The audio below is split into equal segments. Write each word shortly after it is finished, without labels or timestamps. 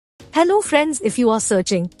Hello friends, if you are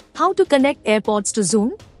searching how to connect AirPods to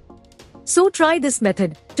Zoom, so try this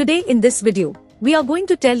method. Today in this video, we are going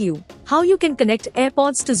to tell you how you can connect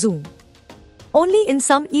AirPods to Zoom. Only in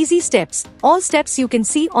some easy steps, all steps you can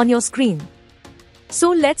see on your screen.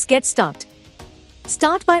 So let's get started.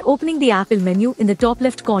 Start by opening the Apple menu in the top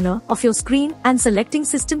left corner of your screen and selecting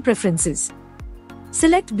System Preferences.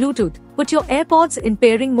 Select Bluetooth. Put your AirPods in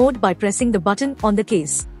pairing mode by pressing the button on the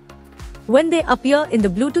case. When they appear in the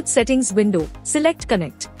Bluetooth settings window, select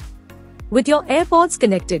Connect. With your AirPods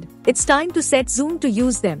connected, it's time to set Zoom to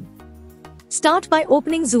use them. Start by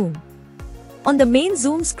opening Zoom. On the main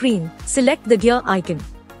Zoom screen, select the gear icon.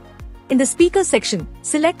 In the speaker section,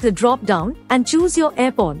 select the drop-down and choose your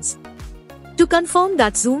AirPods. To confirm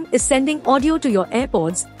that Zoom is sending audio to your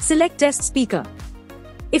AirPods, select Test Speaker.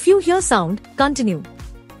 If you hear sound, continue.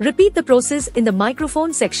 Repeat the process in the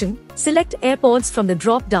microphone section, select AirPods from the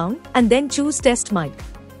drop-down and then choose Test Mic.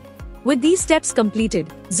 With these steps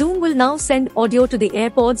completed, Zoom will now send audio to the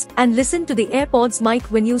AirPods and listen to the AirPods mic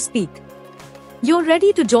when you speak. You're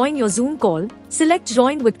ready to join your Zoom call, select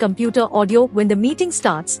Join with Computer Audio when the meeting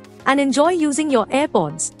starts, and enjoy using your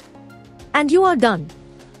AirPods. And you are done.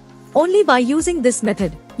 Only by using this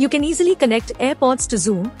method, you can easily connect AirPods to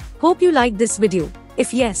Zoom. Hope you liked this video.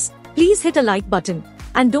 If yes, please hit a like button.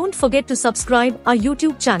 And don't forget to subscribe our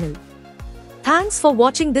YouTube channel. Thanks for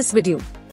watching this video.